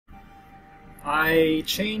I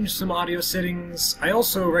changed some audio settings. I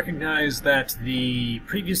also recognize that the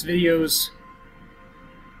previous videos,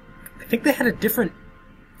 I think they had a different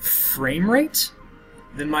frame rate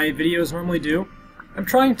than my videos normally do. I'm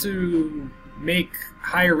trying to make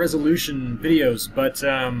higher resolution videos, but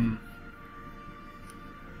I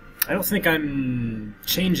don't think I'm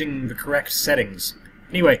changing the correct settings.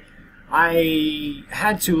 Anyway, I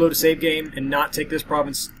had to load a save game and not take this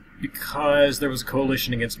province because there was a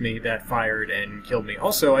coalition against me that fired and killed me.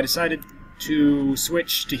 Also, I decided to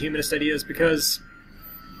switch to humanist ideas because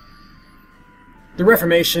the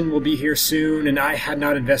Reformation will be here soon, and I had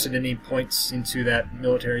not invested any points into that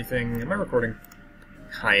military thing. Am I recording?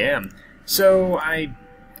 I am. So I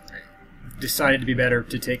decided to be better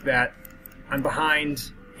to take that. I'm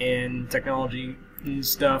behind in technology and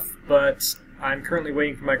stuff, but I'm currently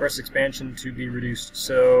waiting for my aggressive expansion to be reduced,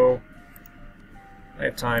 so I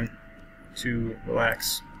have time to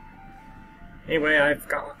relax. Anyway, I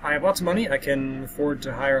have lots of money. I can afford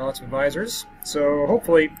to hire lots of advisors, so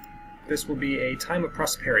hopefully this will be a time of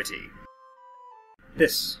prosperity.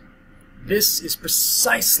 This is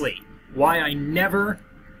precisely why I never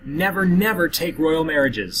take royal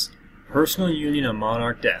marriages. Personal union of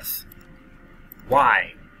monarch death.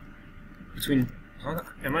 Why?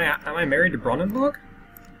 Am I married to Brandenburg?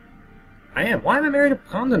 I am. Why am I married to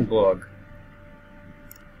Brandenburg?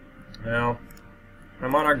 Well, when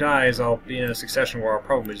my monarch dies, I'll be in a succession war. I'll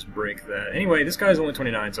probably just break that. Anyway, this guy's only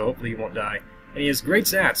 29, so hopefully he won't die. And he has great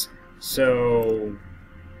stats, so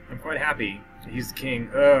I'm quite happy that he's the king.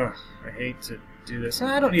 Ugh, I hate to do this.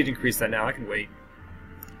 I don't need to increase that now. I can wait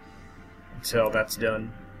until that's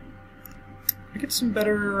done. I get some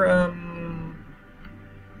better,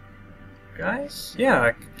 guys? Yeah,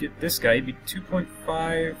 I could get this guy. He'd be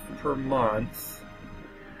 2.5 per month.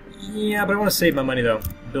 Yeah, but I want to save my money, though.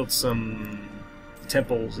 Build some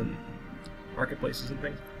temples and marketplaces and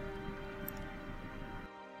things.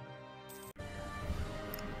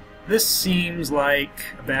 This seems like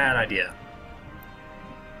a bad idea.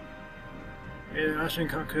 Austrian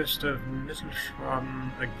conquest of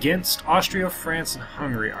Mittelschwaben against Austria, France, and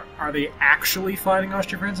Hungary. Are they actually fighting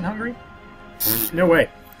Austria, France, and Hungary? No way.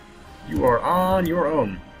 You are on your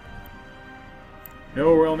own.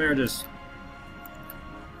 No royal marriages.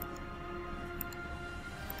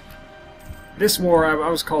 This war, I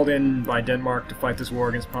was called in by Denmark to fight this war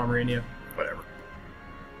against Pomerania. Whatever.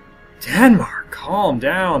 Denmark, calm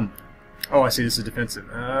down. Oh, I see, this is defensive.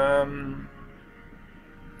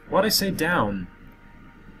 Why'd I say down?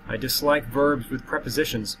 I dislike verbs with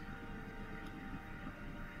prepositions.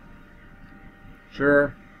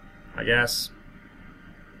 Sure, I guess.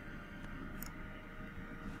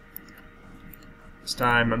 This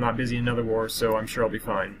time I'm not busy in another war, so I'm sure I'll be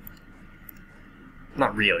fine.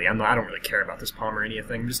 Not really. I don't really care about this Pomerania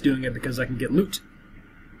thing. I'm just doing it because I can get loot.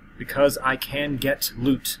 Because I can get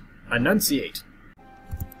loot. Enunciate.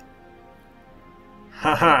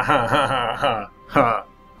 Ha ha ha ha ha ha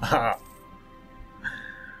ha.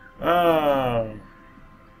 Oh.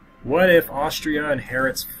 What if Austria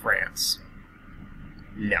inherits France?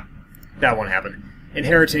 No. That won't happen.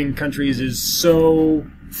 Inheriting countries is so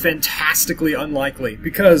fantastically unlikely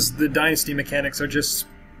because the dynasty mechanics are just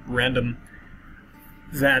random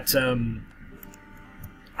that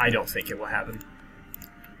I don't think it will happen.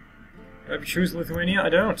 Do I choose Lithuania? I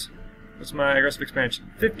don't. What's my aggressive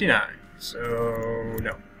expansion? 59. So,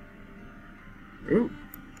 no. Ooh.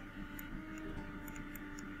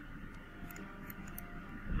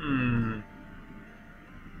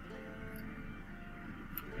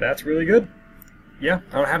 That's really good. Yeah,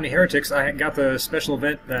 I don't have any heretics. I got the special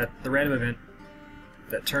event, the random event,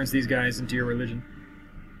 that turns these guys into your religion.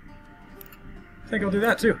 I think I'll do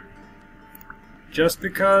that too. Just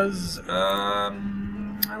because,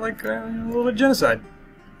 I like a little bit of genocide.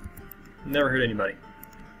 Never hurt anybody.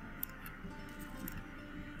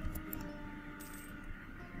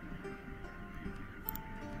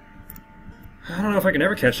 I don't know if I can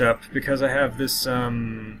ever catch up because I have this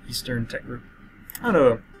Eastern tech group. I don't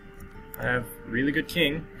know. I have a really good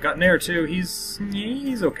king. Got an heir too. He's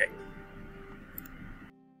okay.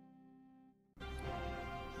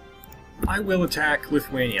 I will attack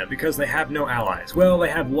Lithuania because they have no allies. Well, they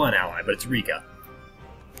have one ally, but it's Riga.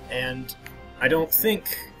 And I don't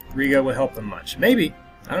think Riga will help them much. Maybe.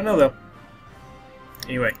 I don't know though.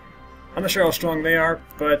 Anyway, I'm not sure how strong they are,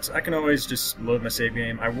 but I can always just load my save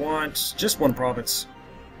game. I want just one province.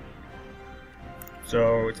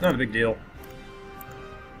 So it's not a big deal.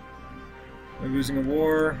 We're losing a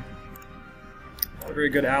war. Not a very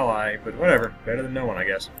good ally, but whatever. Better than no one, I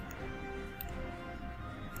guess.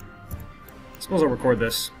 I suppose I'll record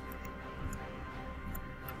this.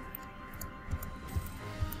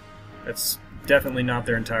 That's definitely not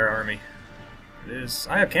their entire army. It is.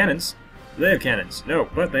 I have cannons. They have cannons. No,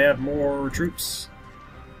 but they have more troops.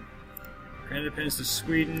 Grant independence to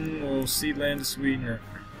Sweden. We'll cede land to Sweden, or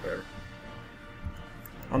whatever.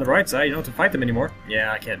 On the bright side, you don't have to fight them anymore.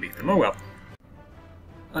 Yeah, I can't beat them. Oh well.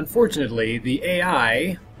 Unfortunately, the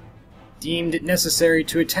AI deemed it necessary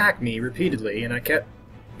to attack me repeatedly, and I kept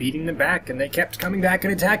beating them back, and they kept coming back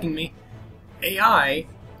and attacking me. AI,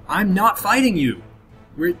 I'm not fighting you.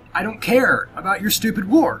 I don't care about your stupid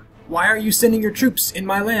war. Why are you sending your troops in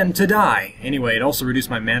my land to die? Anyway, it also reduced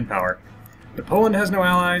my manpower. But Poland has no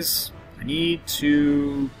allies. I need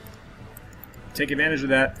to take advantage of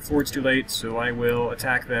that before it's too late, so I will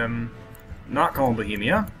attack them, not call them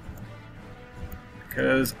Bohemia,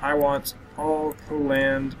 because I want all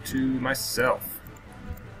Poland to myself.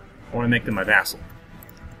 I want to make them my vassal.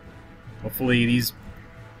 Hopefully these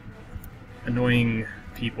annoying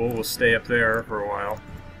people will stay up there for a while.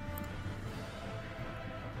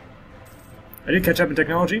 I did catch up in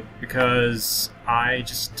technology because I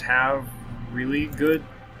just have really good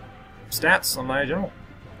stats on my general.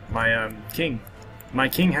 My king. My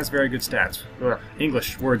king has very good stats. Ugh,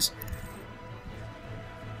 English words.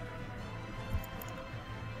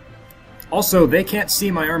 Also, they can't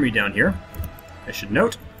see my army down here. I should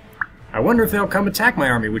note. I wonder if they'll come attack my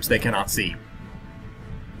army, which they cannot see.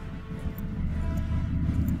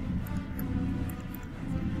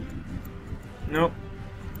 Nope.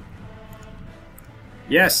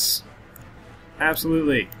 Yes.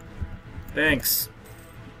 Absolutely. Thanks.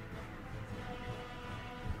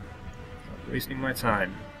 Stop wasting my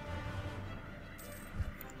time.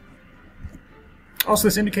 Also,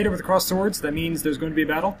 this indicator with the crossed swords, that means there's going to be a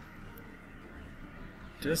battle.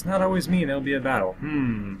 Does not always mean there'll be a battle.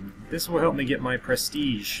 This will help me get my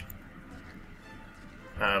prestige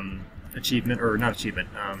achievement, or not achievement,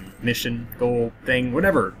 mission, goal, thing,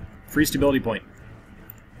 whatever. Free stability point.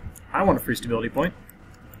 I want a free stability point.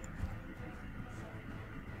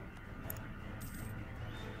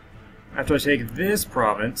 After I take this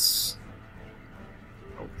province,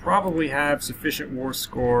 I'll probably have sufficient war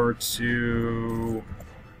score to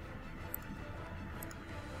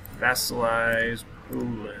vassalize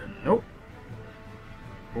Poland. Nope.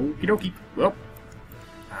 Okie dokie. Well,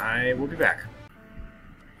 I will be back.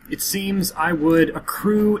 It seems I would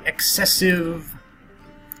accrue excessive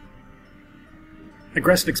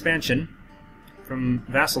aggressive expansion from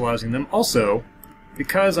vassalizing them. Also,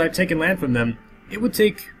 because I've taken land from them, it would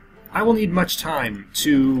take... I will need much time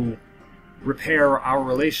to repair our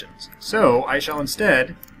relations. So, I shall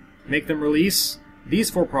instead make them release these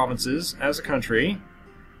 4 provinces as a country,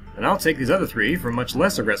 and I'll take these other 3 for much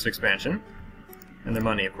less aggressive expansion. And their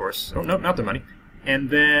money, of course. Oh, no, not their money. And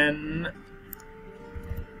then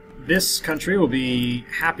this country will be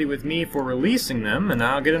happy with me for releasing them, and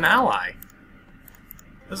I'll get an ally.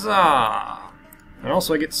 Huzzah! And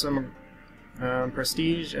also I get some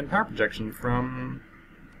prestige and power projection from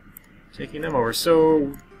taking them over.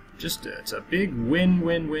 So, just it's a big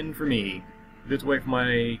win-win-win for me. I have to wait for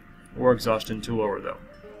my war exhaustion to lower, though.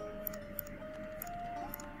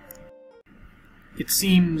 It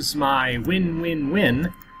seems my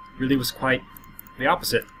win-win-win really was quite the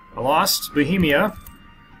opposite. I lost Bohemia,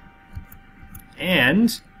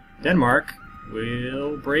 and Denmark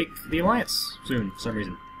will break the alliance soon, for some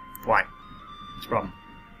reason. Why? What's the problem?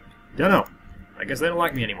 Don't know. I guess they don't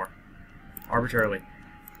like me anymore. Arbitrarily.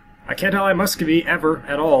 I can't ally Muscovy ever,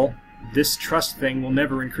 at all. This trust thing will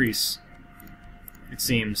never increase. It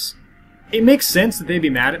seems. It makes sense that they'd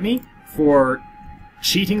be mad at me for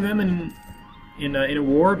cheating them in a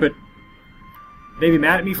war, but they'd be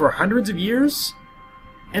mad at me for hundreds of years?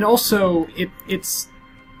 And also, it's...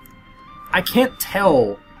 I can't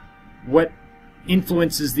tell what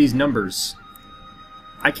influences these numbers.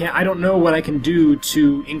 I don't know what I can do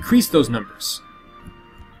to increase those numbers.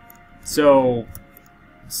 So,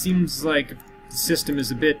 it seems like the system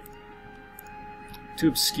is a bit too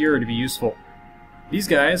obscure to be useful. These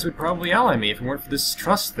guys would probably ally me if it weren't for this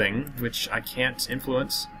trust thing, which I can't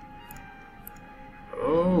influence.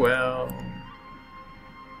 Oh well.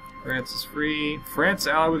 France is free. France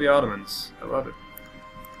ally with the Ottomans. I love it.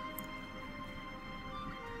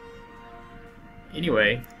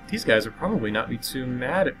 Anyway, these guys would probably not be too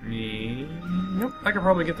mad at me. Nope, I could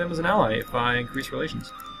probably get them as an ally if I increase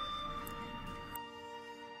relations.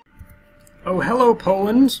 Oh, hello,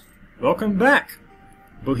 Poland! Welcome back!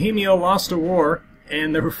 Bohemia lost a war,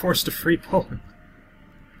 and they were forced to free Poland.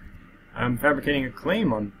 I'm fabricating a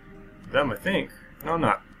claim on them, I think. No, I'm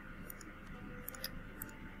not.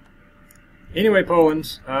 Anyway,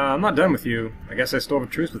 Poland, I'm not done with you. I guess I still have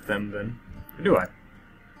a truce with them, then. Or do I?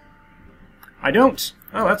 I don't!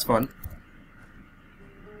 Oh, that's fun.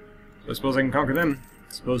 So I suppose I can conquer them,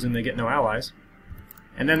 supposing they get no allies.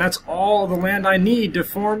 And then that's all the land I need to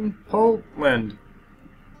form Poland.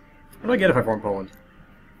 What do I get if I form Poland?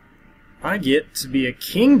 I get to be a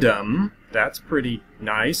kingdom. That's pretty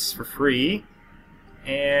nice for free.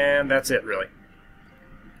 And that's it, really.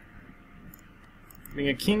 Being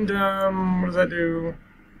a kingdom, what does that do?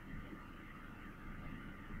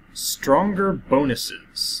 Stronger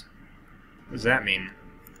bonuses. What does that mean?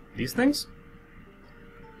 These things?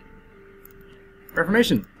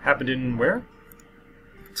 Reformation happened in where?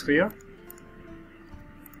 Trier?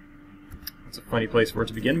 That's a funny place for it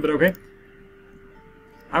to begin, but okay.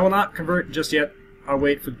 I will not convert just yet. I'll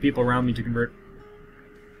wait for the people around me to convert.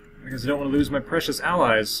 Because I don't want to lose my precious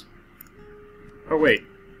allies. Oh wait.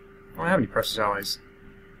 I don't have any precious allies.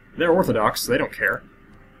 They're Orthodox, so they don't care.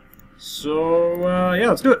 So, yeah,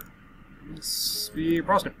 let's do it. Let's be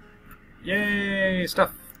Protestant. Yay,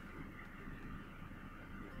 stuff.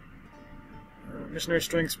 Missionary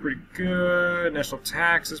strength's pretty good. National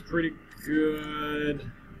tax is pretty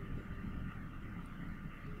good.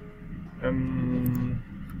 I don't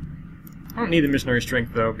need the missionary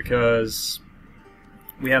strength, though, because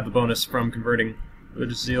we have the bonus from converting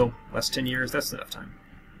religious zeal. Last 10 years, that's enough time.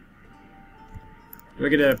 Do I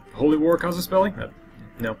get a holy war causes spelling?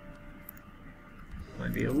 No.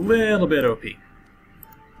 Might be a little bit OP.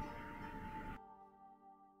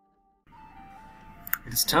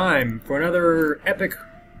 It's time for another epic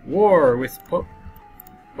war with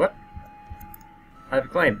What? I have a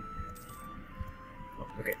claim. Oh,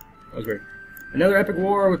 okay. That was weird. Another epic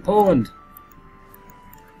war with Poland.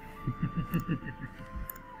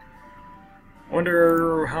 I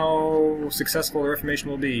wonder how successful the Reformation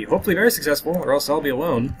will be. Hopefully very successful, or else I'll be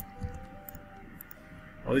alone.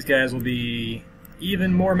 All these guys will be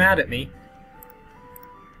even more mad at me.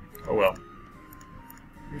 Oh well.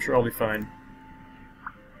 I'm sure I'll be fine.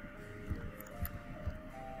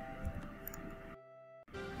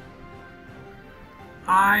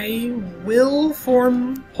 I will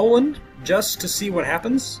form Poland just to see what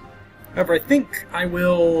happens. However, I think I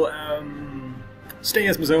will stay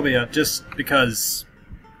as Mazovia just because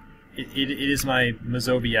it is my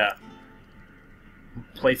Mazovia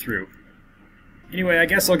playthrough. Anyway, I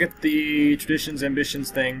guess I'll get the traditions,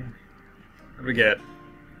 ambitions thing. What do we get?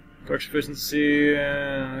 Collection efficiency,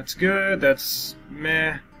 that's good, that's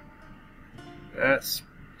meh. That's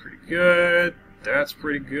pretty good. That's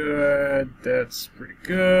pretty good. That's pretty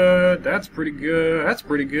good. That's pretty good. That's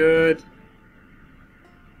pretty good.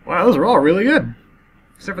 Wow, those are all really good.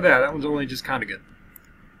 Except for that. That one's only just kind of good.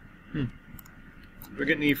 Do I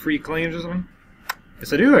get any free claims or something?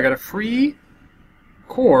 Yes, I do. I got a free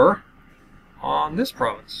core on this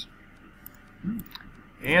province.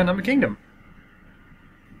 And I'm a kingdom.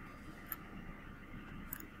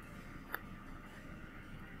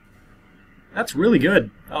 That's really good.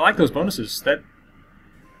 I like those bonuses.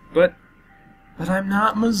 But I'm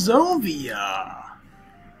not Mazovia.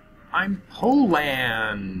 I'm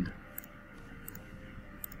Poland.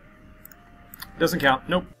 Doesn't count.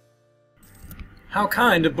 Nope. How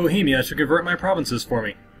kind of Bohemia to convert my provinces for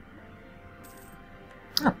me.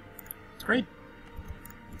 Oh, that's great.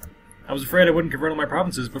 I was afraid I wouldn't convert all my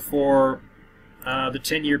provinces before the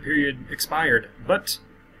 10-year period expired, but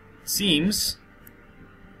it seems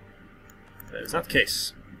that is not the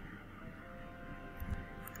case.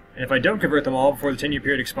 And if I don't convert them all before the 10-year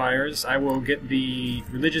period expires, I will get the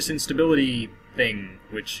religious instability thing,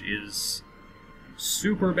 which is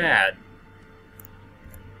super bad.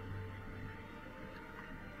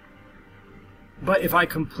 But if I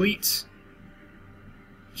complete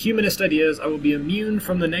humanist ideas, I will be immune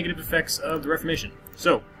from the negative effects of the Reformation.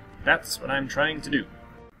 So, that's what I'm trying to do.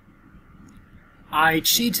 I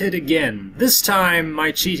cheated again. This time,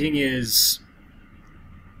 my cheating is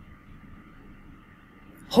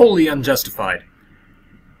wholly unjustified.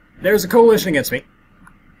 There's a coalition against me,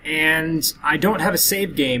 and I don't have a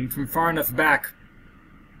save game from far enough back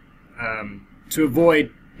to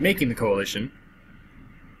avoid making the coalition.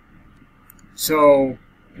 So,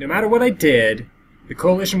 no matter what I did, the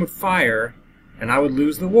coalition would fire, and I would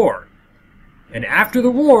lose the war. And after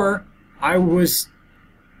the war, I was,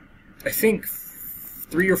 I think,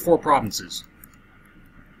 3 or 4 provinces.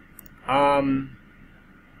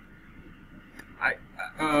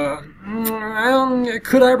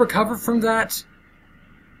 Could I recover from that?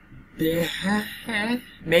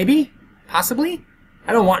 Maybe? Possibly?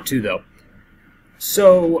 I don't want to, though.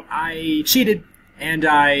 So, I cheated, and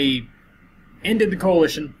I ended the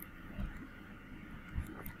coalition.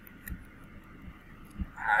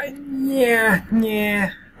 I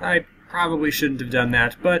Probably shouldn't have done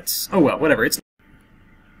that, but oh well, whatever.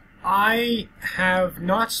 I have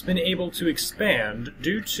not been able to expand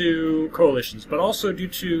due to coalitions, but also due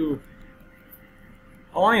to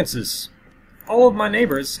alliances. All of my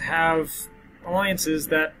neighbors have alliances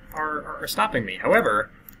that are stopping me.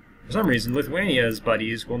 However, for some reason, Lithuania's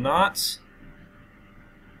buddies will not...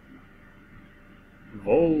 I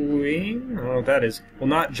don't know what that is. Will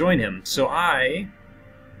not join him. So I...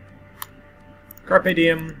 Carpe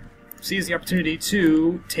diem... seize the opportunity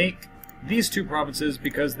to take these two provinces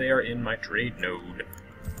because they are in my trade node.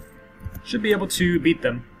 Should be able to beat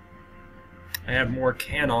them. I have more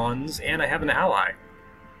cannons, and I have an ally.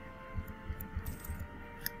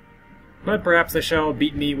 But perhaps they shall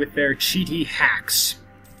beat me with their cheaty hacks.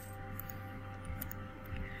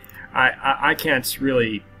 I can't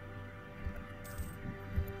really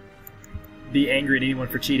be angry at anyone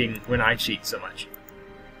for cheating when I cheat so much.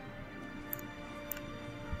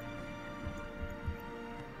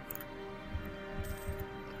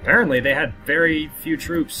 Apparently, they had very few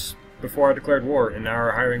troops before I declared war, and now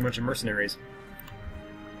are hiring a bunch of mercenaries.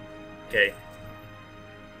 Okay.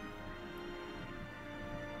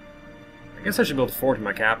 I guess I should build a fort in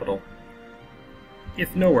my capital.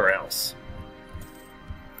 If nowhere else.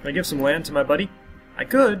 Can I give some land to my buddy? I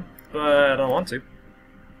could, but I don't want to.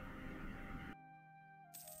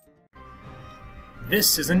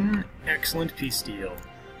 This is an excellent peace deal.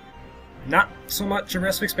 Not so much a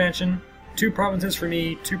rest of expansion. 2 provinces for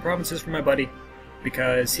me, 2 provinces for my buddy,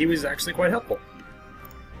 because he was actually quite helpful.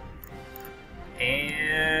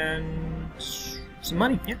 And some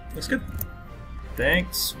money. Yeah, looks good.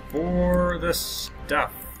 Thanks for the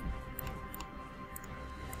stuff.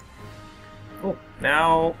 Cool.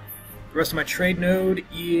 Now, the rest of my trade node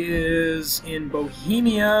is in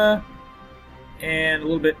Bohemia, and a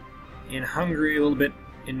little bit in Hungary, a little bit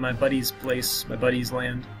in my buddy's place, my buddy's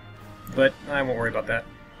land. But I won't worry about that.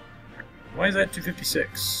 Why is that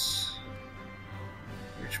 256?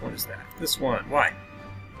 Which one is that? This one. Why?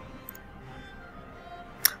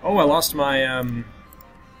 Oh, I lost my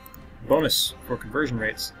bonus for conversion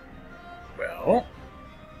rates. Well,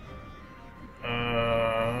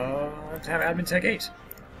 I have to have admin tech 8.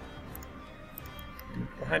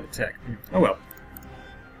 Behind the tech. Oh well.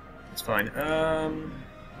 That's fine.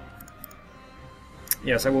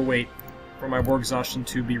 Yes, I will wait for my war exhaustion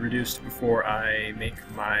to be reduced before I make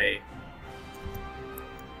my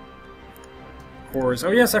cores.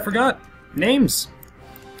 Oh yes, I forgot! Names!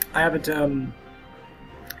 I haven't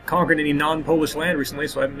conquered any non-Polish land recently,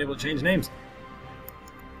 so I haven't been able to change names.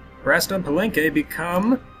 Brasta and Palenque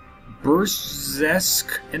become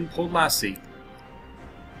Brzesk and Podlasie.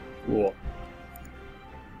 Cool.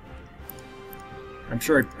 I'm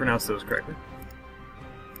sure I pronounced those correctly.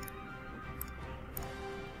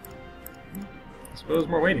 I suppose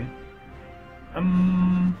more waiting. How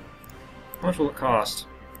much will it cost?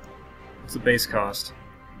 What's the base cost?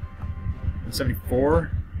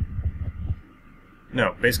 174?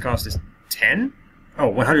 No, base cost is 10? Oh,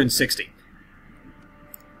 160.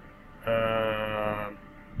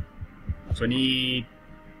 So I need,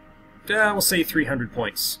 we'll say 300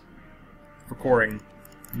 points for coring,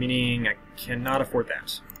 meaning I cannot afford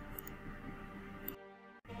that.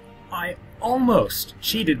 I almost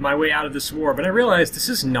cheated my way out of this war, but I realized this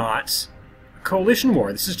is not a coalition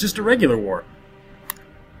war. This is just a regular war.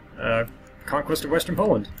 Conquest of Western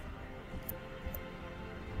Poland.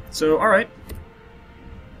 So, alright.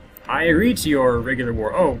 I agreed to your regular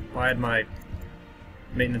war. Oh, I had my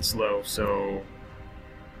maintenance low, so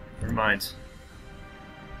never mind.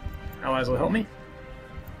 Allies will help me?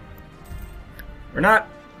 Or not.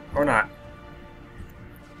 Or not.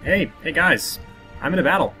 Hey guys. I'm in a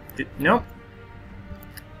battle. Nope.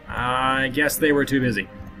 I guess they were too busy.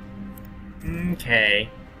 Okay.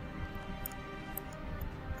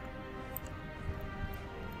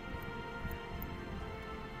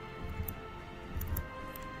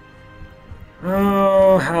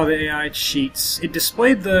 Oh, how the AI cheats. It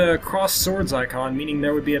displayed the crossed swords icon, meaning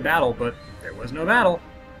there would be a battle, but there was no battle.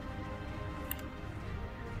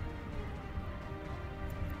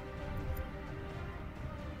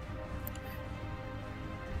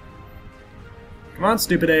 Come on,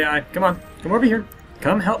 stupid AI. Come on. Come over here.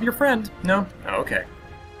 Come help your friend. No? Oh, okay.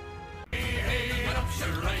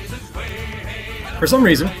 For some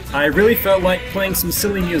reason, I really felt like playing some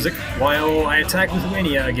silly music while I attack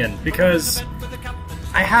Lithuania again, because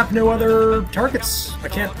I have no other targets. I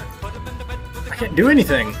can't do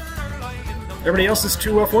anything. Everybody else is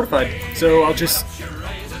too fortified, so I'll just...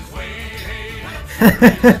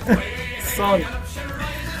 song.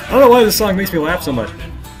 I don't know why this song makes me laugh so much.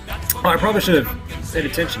 Oh, I probably should have paid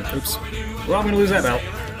attention. Oops. Well, I'm going to lose that battle.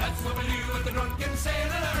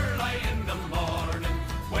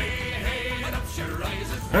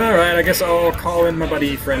 Alright, I guess I'll call in my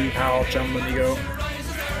buddy, friend, pal, chum, amigo.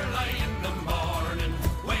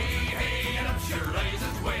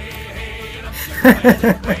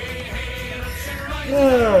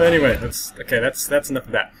 Oh, anyway, that's okay. That's enough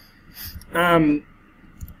of that.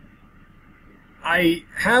 I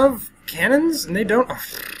have cannons, and they don't. Oh,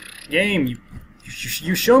 game,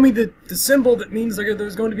 you show me the symbol that means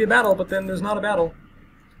there's going to be a battle, but then there's not a battle.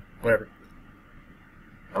 Whatever.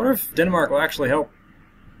 I wonder if Denmark will actually help.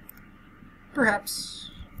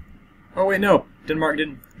 Perhaps. Oh wait, no. Denmark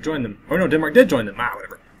didn't join them. Oh no, Denmark did join them. Ah,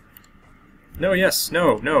 whatever. No, yes,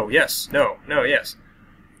 no, no, yes, no, no, yes.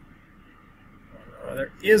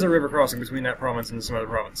 There is a river crossing between that province and some other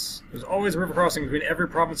province. There's always a river crossing between every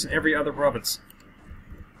province and every other province.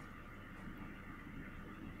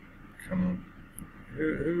 Come on.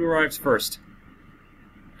 Who arrives first?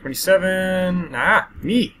 27... Ah,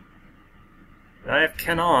 me! I have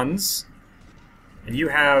cannons. And you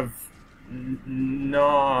have...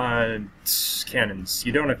 not... cannons.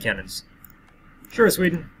 You don't have cannons. Sure,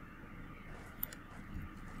 Sweden.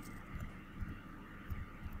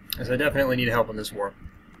 As I definitely need help in this war.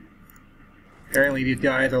 Apparently these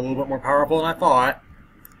guys are a little bit more powerful than I thought.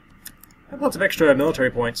 I have lots of extra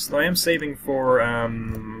military points, though I am saving for,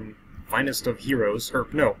 finest of heroes. Or,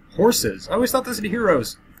 no, horses. I always thought this would be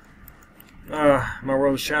heroes. My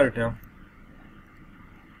world is shattered now.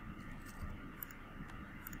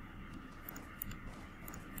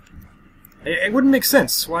 It wouldn't make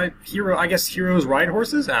sense. Why I guess heroes ride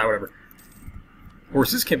horses? Ah, whatever.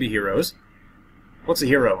 Horses can be heroes. What's a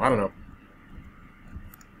hero? I don't know.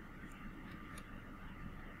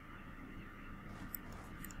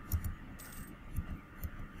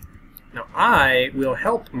 Now, I will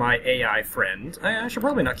help my AI friend. I should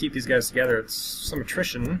probably not keep these guys together. It's some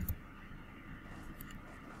attrition.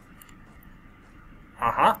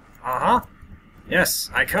 Aha. Aha.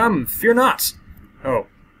 Yes, I come. Fear not. Oh.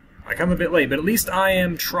 I come a bit late, but at least I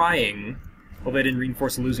am trying. Well, they didn't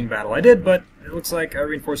reinforce a losing battle. I did, but it looks like I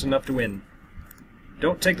reinforced enough to win.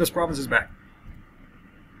 Don't take those provinces back.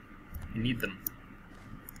 You need them.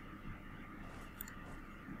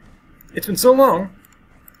 It's been so long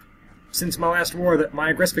since my last war that my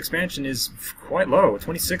aggressive expansion is quite low.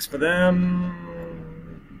 26 for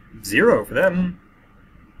them. 0 for them.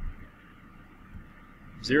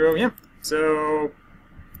 0, yeah. So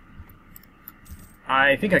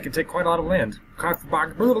I think I can take quite a lot of land. Quite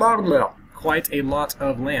a lot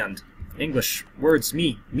of land. English words,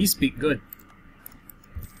 me speak good.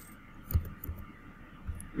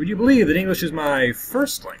 Would you believe that English is my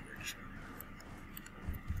first language?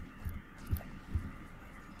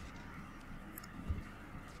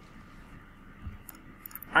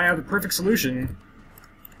 I have the perfect solution.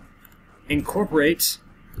 Incorporate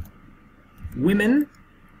women,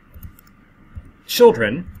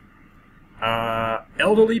 children,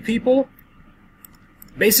 elderly people,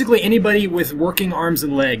 basically anybody with working arms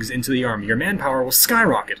and legs into the army. Your manpower will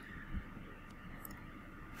skyrocket.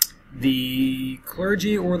 The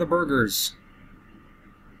clergy or the burghers.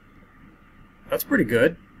 That's pretty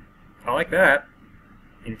good. I like that.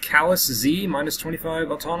 In Callus Z, minus 25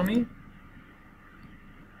 autonomy.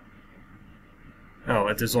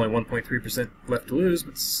 Oh, there's only 1.3% left to lose,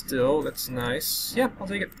 but still, that's nice. Yeah, I'll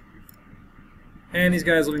take it. And these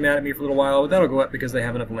guys will be mad at me for a little while, but that'll go up because they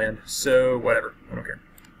have enough land. So, whatever. I don't care.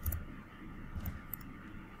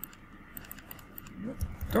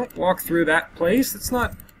 Don't walk through that place. It's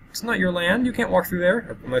not your land. You can't walk through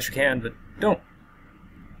there. Unless you can, but don't.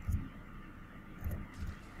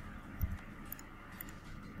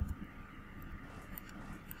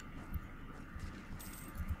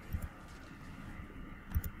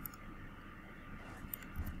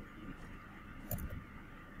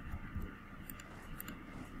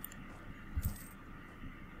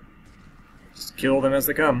 Just kill them as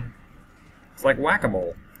they come. It's like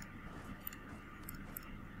whack-a-mole.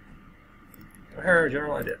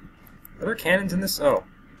 General, I did. Are there cannons in this? Oh.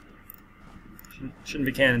 Shouldn't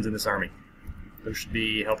be cannons in this army. Those should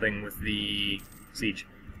be helping with the siege.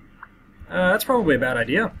 That's probably a bad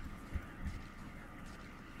idea.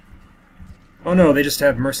 Oh no, they just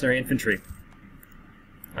have mercenary infantry.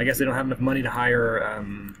 I guess they don't have enough money to hire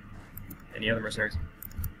any other mercenaries.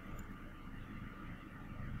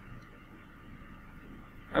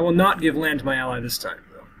 I will not give land to my ally this time,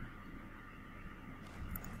 though.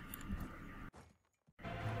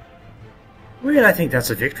 Well, I think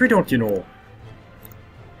that's a victory, don't you know?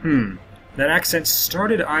 That accent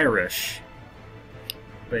started Irish,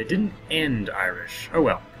 but it didn't end Irish. Oh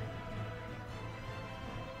well.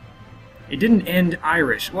 It didn't end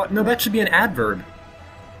Irish. What? No, that should be an adverb.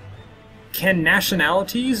 Can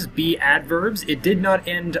nationalities be adverbs? It did not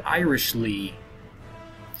end Irishly.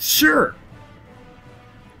 Sure!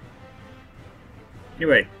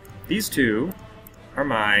 Anyway, these two are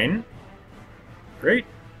mine. Great.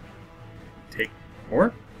 Take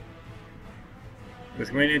more.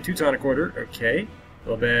 Lithuania and Teuton a quarter. Okay. A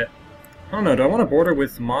little bit. I don't know, do I want to border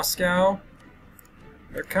with Moscow?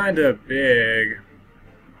 They're kind of big.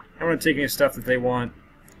 I don't want to take any stuff that they want.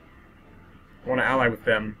 I want to ally with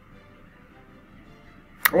them.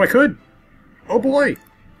 Oh, I could! Oh boy!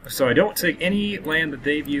 So I don't take any land that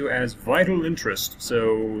they view as vital interest,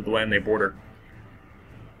 so the land they border.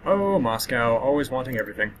 Oh, Moscow, always wanting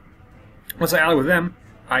everything. Once I ally with them,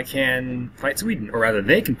 I can fight Sweden, or rather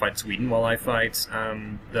they can fight Sweden while I fight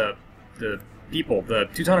the people, the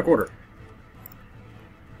Teutonic Order.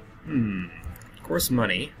 Of course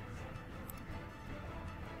money.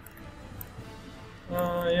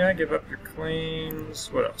 Yeah, give up your claims.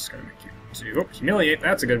 What else can I make you do? Oh, humiliate,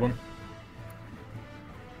 that's a good one.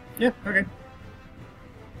 Yeah, okay.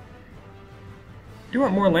 Do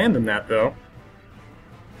want more land than that, though.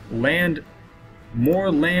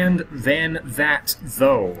 More land than that,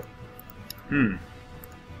 though.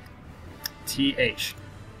 TH.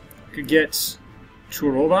 Could get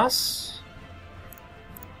Turovas.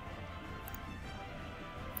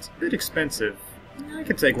 It's a bit expensive. I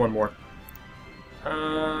could take one more.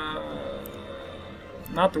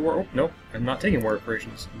 Not the war. Oh, no, I'm not taking war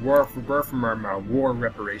reparations. War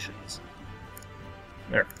reparations.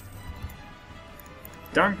 There.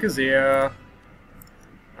 Danke sehr.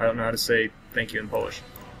 I don't know how to say thank you in Polish.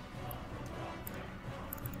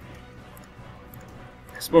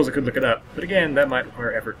 I suppose I could look it up, but again, that might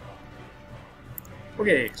require effort.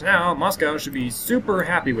 Okay, so now Moscow should be super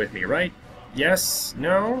happy with me, right? Yes?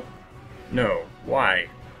 No? No. Why?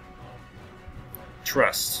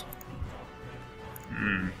 Trust.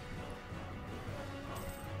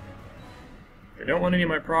 They don't want any of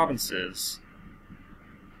my provinces.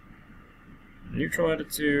 Neutral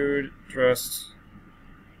attitude, trust.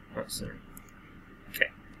 Okay.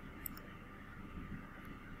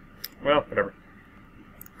 Well, whatever.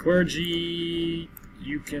 Clergy,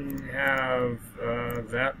 you can have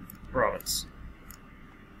that province.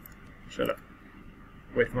 Shut up.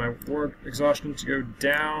 Wait for my war exhaustion to go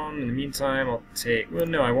down. In the meantime, I'll take... Well,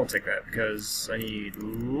 no, I won't take that, because I need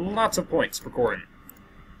lots of points for Corin.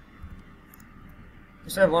 I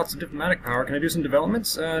just have lots of diplomatic power. Can I do some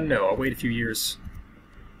developments? No, I'll wait a few years.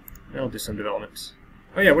 I'll do some developments.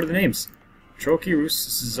 Oh yeah, what are the names? Troki, Rus,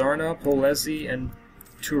 Zarna, Polezi, and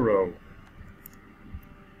Turo.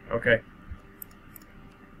 Okay.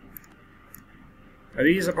 Are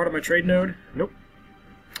these a part of my trade node? Nope.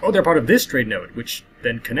 Oh, they're part of this trade node, which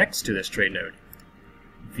then connects to this trade node.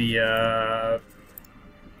 The,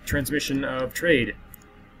 transmission of trade.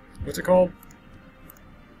 What's it called?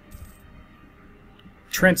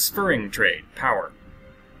 Transferring trade. Power.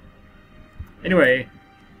 Anyway,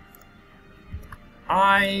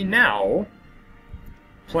 I now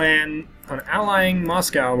plan on allying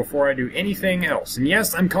Moscow before I do anything else. And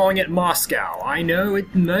yes, I'm calling it Moscow. I know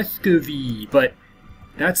it's Muscovy, but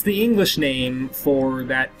that's the English name for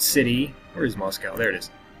that city. Where is Moscow? There it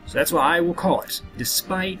is. So that's what I will call it,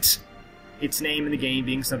 despite its name in the game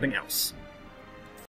being something else.